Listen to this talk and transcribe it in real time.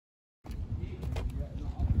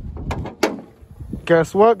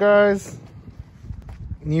Guess what, guys?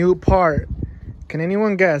 New part. Can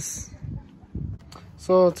anyone guess?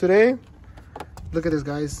 So today, look at this,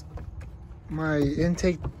 guys. My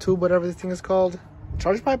intake tube, whatever this thing is called,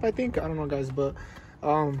 charge pipe, I think. I don't know, guys, but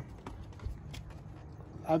I've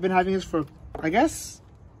been having this for, I guess,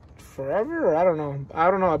 forever, or I don't know,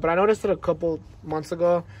 but I noticed it a couple months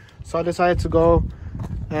ago, so I decided to go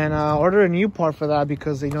and order a new part for that,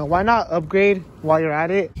 because, you know, why not upgrade while you're at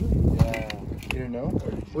it? Yeah, you didn't know?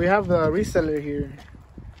 We have the reseller here.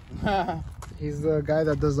 He's the guy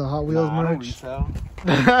that does the Hot Wheels merch. I don't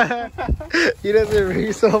resell. He doesn't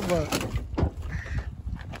resell, but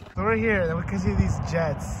over here we can see these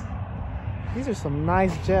jets. These are some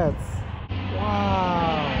nice jets.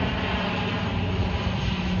 Wow,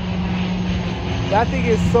 that thing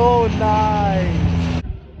is so nice.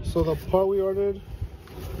 So the part we ordered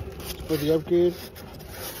for the upgrade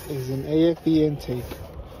is an AFE intake.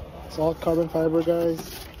 It's all carbon fiber, guys.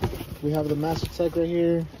 We have the Master Tech right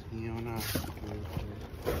here.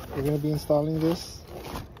 We're gonna be installing this,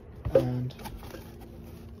 and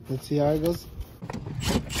let's see how it goes.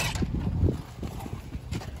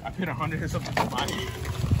 I paid 100 and something to buy it.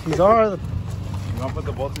 These are the, You wanna put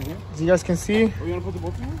the bolts in here? as you guys can see, Oh, you wanna put the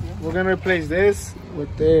bolts in here? Yeah. we're gonna replace this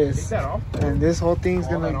with this. Take that off. And this whole thing's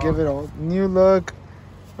All gonna that give off. it a new look.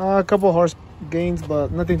 A couple horse gains,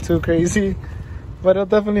 but nothing too crazy. But it'll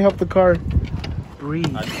definitely help the car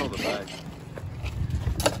breathe. I just hold the back.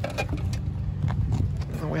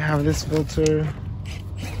 And we have this filter.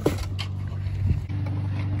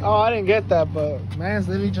 Oh, I didn't get that, but man's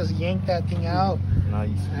literally just yanked that thing out. Nice.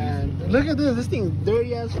 And look at this. This thing's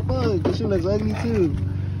dirty as fuck. This shit looks ugly too.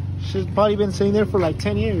 Shit's probably been sitting there for like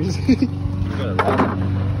 10 years. You got a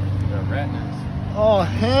rat nest. Oh,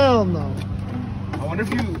 hell no. I wonder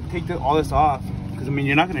if you take all this off, because I mean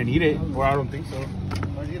you're not gonna need it, or I don't think so.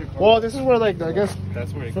 Well, this is where, like, I guess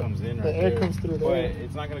That's where it comes in. the Right air there. comes through But there.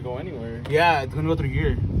 it's not gonna go anywhere. Yeah, it's gonna go through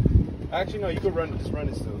here. Actually, no. You could just run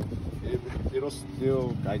it still. It'll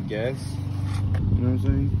still, I guess. You know what I'm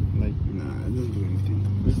saying? Like, nah, it doesn't do anything.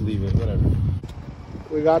 Just leave it. Whatever.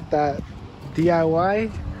 We got that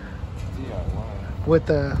DIY DIY. with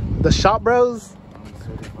the Shop Bros.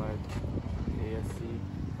 Certified ASC.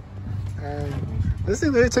 And this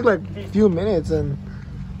thing literally took like a few minutes, and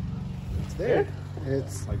it's there.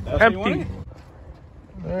 It's Like that's what you empty. wanted?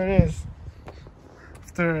 There it is.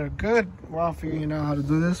 After a good while figuring out how to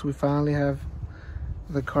do this, we finally have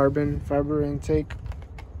the carbon fiber intake,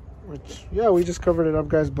 which, yeah, we just covered it up,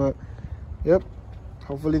 guys, but yep,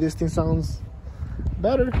 hopefully this thing sounds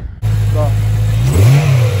better.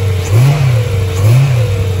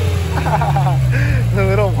 The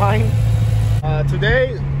little whine.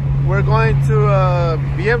 Today we're going to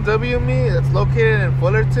BMW meet that's located in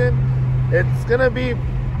Fullerton. It's gonna be,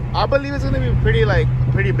 I believe it's gonna be pretty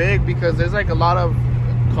big, because there's like a lot of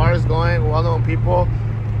cars going, well-known people.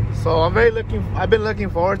 So I've been looking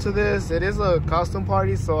forward to this. It is a costume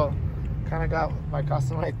party, so kind of got my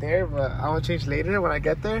costume right there, but I will change later when I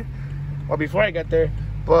get there, or before I get there.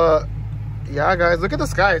 But yeah, guys, look at the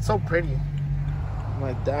sky. It's so pretty. I'm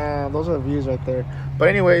like, damn, those are the views right there. But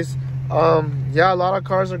anyways, yeah, a lot of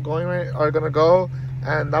cars are gonna go,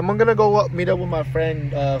 and I'm gonna go meet up with my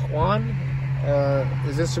friend Juan.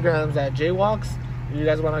 His Instagram's at Jaywalks. If you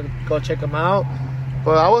guys want to go check him out.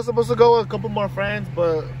 But I was supposed to go with a couple more friends,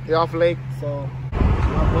 but they're off late, so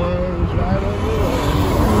my boys right over there.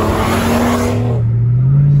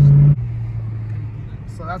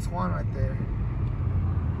 So that's Juan right there.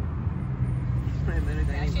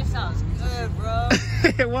 That shit sounds good, bro.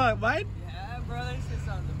 What, mine? Yeah, bro, that shit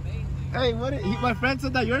sounds amazing. Hey, my friend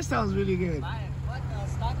said that yours sounds really good. Mine, what the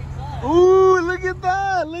stock is that? Ooh, look at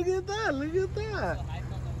that! Look at that! Look at that!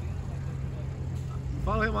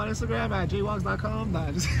 Follow him on Instagram at jwalks.com.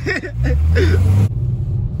 Nah, just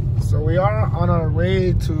So we are on our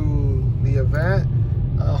way to the event,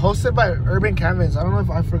 hosted by Urban Canvas. I don't know if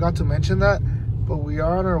I forgot to mention that, but we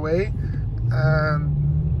are on our way, and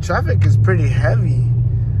traffic is pretty heavy.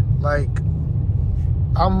 Like,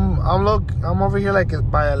 I'm over here like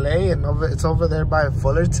by LA, and it's over there by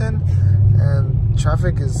Fullerton, and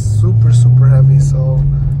traffic is super heavy. So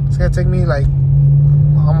it's gonna take me like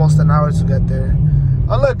almost an hour to get there.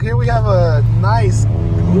 Oh look, here we have a nice,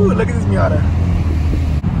 ooh, look at this Miata.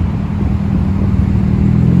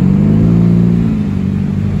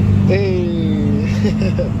 Hey.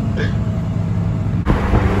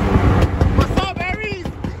 What's up, Aries?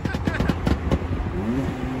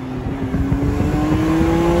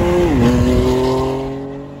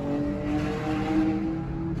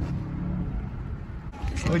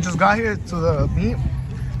 We just got here to the meet.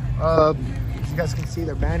 You guys can see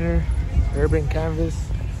the banner. Urban Canvas.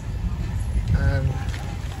 And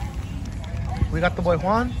we got the boy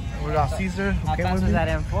Juan. We got Caesar. How fast is that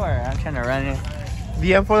M4? I'm trying to run it.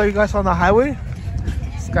 The M4 that you guys saw on the highway?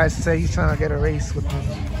 This guy said he's trying to get a race with me.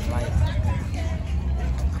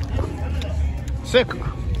 Sick.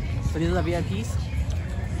 So these are the VIPs?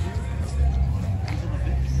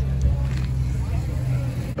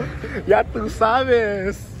 Ya tú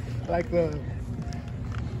sabes. Like the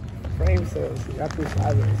frame says. Ya tú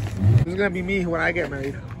sabes. This is gonna be me when I get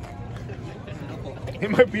married.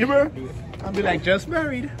 In my Beamer, I'll be like, just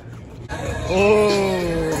married.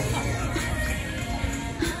 Oh.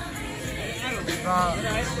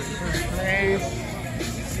 This place.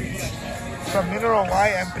 Some mineral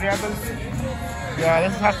white M3, I believe. Yeah,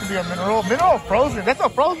 this has to be a mineral. Mineral frozen. That's a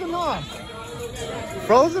frozen, huh?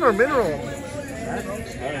 Frozen or mineral?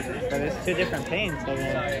 But it's two different paints. So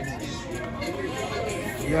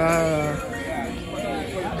yeah.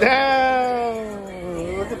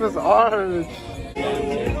 Damn! Look at this arch.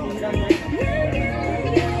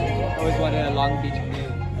 always wanted a Long Beach view.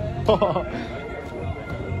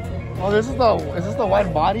 Oh, is this the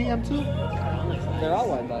wide body M2? They're all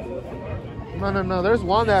wide body. No. There's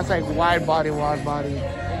one that's like wide body. What is that?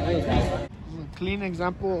 This is a clean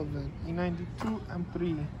example of the E92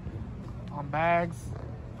 M3 on bags.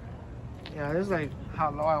 Yeah, this is like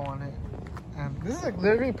how low I want it. And this is like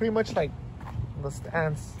literally pretty much like the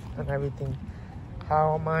stance and everything.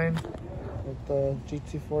 How mine with the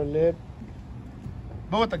GT4 lid,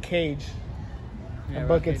 but with the cage and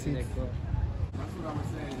bucket seats. Cool.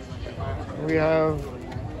 We have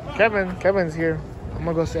Kevin. Kevin's here. I'm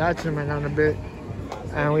gonna go say hi to him right now in a bit.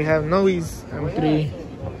 And we have Noe's M3,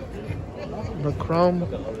 the chrome.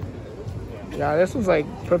 Yeah, this one's like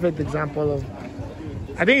perfect example of.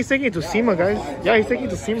 I think he's taking it to SEMA, guys. Yeah, he's taking it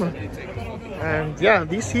to SEMA. And yeah,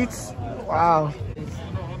 these seats, wow.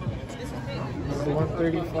 This is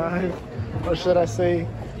 135, or should I say,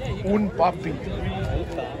 un papi.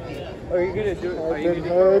 Are you gonna do it? Are you gonna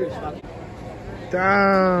do it?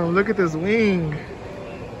 Damn, look at this wing.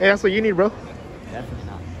 Hey, that's what you need, bro. Definitely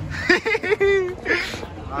not.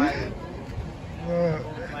 Yeah.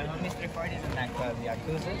 My homie's 340 is in that club, the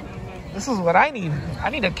Yakuza. This is what I need. I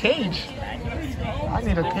need a cage. I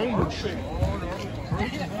need a cage.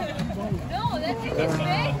 No, that's his face.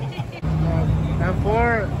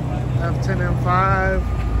 M4, F10, M5,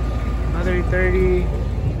 another E30,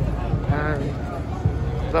 and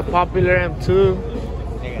the popular M2.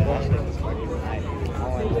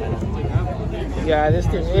 Yeah, this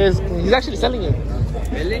thing is. He's actually selling it.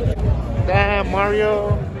 Really? Damn,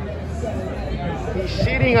 Mario. He's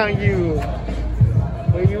cheating on you.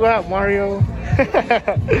 Where you at, Mario?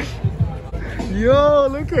 Yo,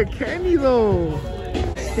 look at Kenny though.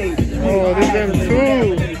 Oh, this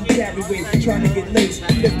M2.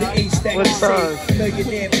 What's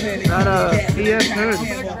not a PS nerd.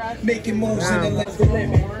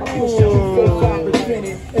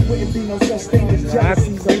 That's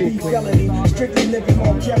pretty clean.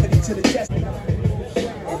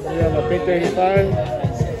 We have a big 35.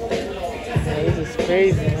 Yeah, this is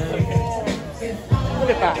crazy, man. Look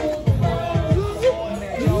at that.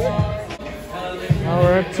 Now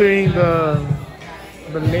we're entering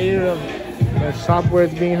the layer of the shop where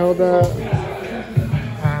it's being held at.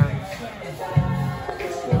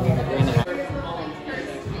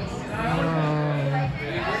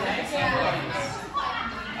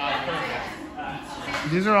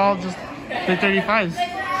 These are all just 335s.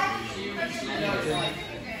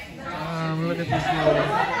 Look at this one.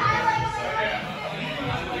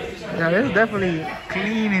 Yeah, this is definitely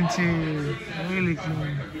clean interior. Really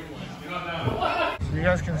clean. So you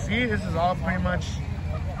guys can see, this is all pretty much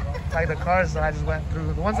like the cars that I just went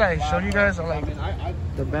through. The ones I showed you guys are like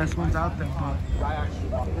the best ones out there.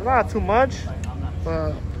 But not too much,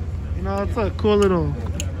 but you know, it's a cool little.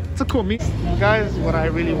 It's a cool mix. Guys, what I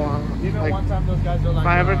really want. Like, if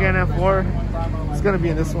I ever get an M4, it's gonna be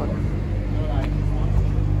in this one.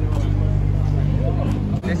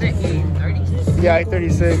 Is it E36? Yeah,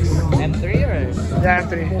 E36. M3 or? Yeah,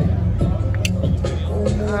 M3.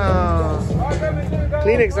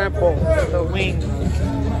 Clean example. The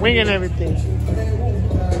wing and everything.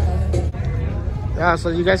 Yeah, so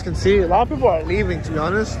you guys can see, a lot of people are leaving, to be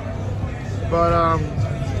honest. But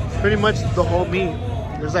pretty much the whole meet.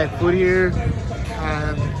 There's like food here,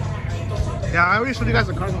 and yeah, I already showed you guys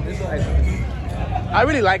the cars on this side. I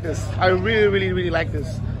really like this. I really like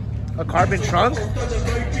this. A carbon trunk.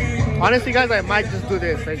 Honestly, guys, I might just do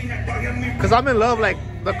this, like, cause I'm in love, like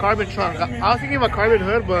the carbon trunk. I was thinking of a carbon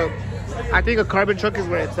hood, but I think a carbon trunk is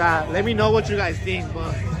where it's at. Let me know what you guys think,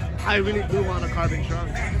 but I really do want a carbon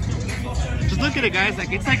trunk. Just look at it, guys.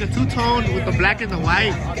 Like, it's like a two-tone with the black and the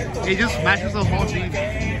white. It just matches the whole thing.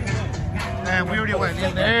 And we already went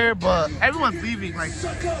in there, but everyone's leaving. Like,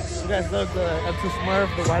 you guys look, the M2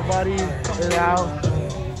 Smurf, the wide body is out.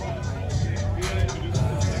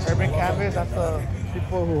 Urban Canvas, that's the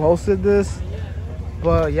people who hosted this.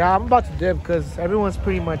 But yeah, I'm about to dip because everyone's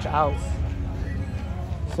pretty much out.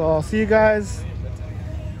 So I'll see you guys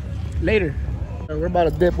later. We're about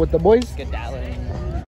to dip with the boys. Skedaddling.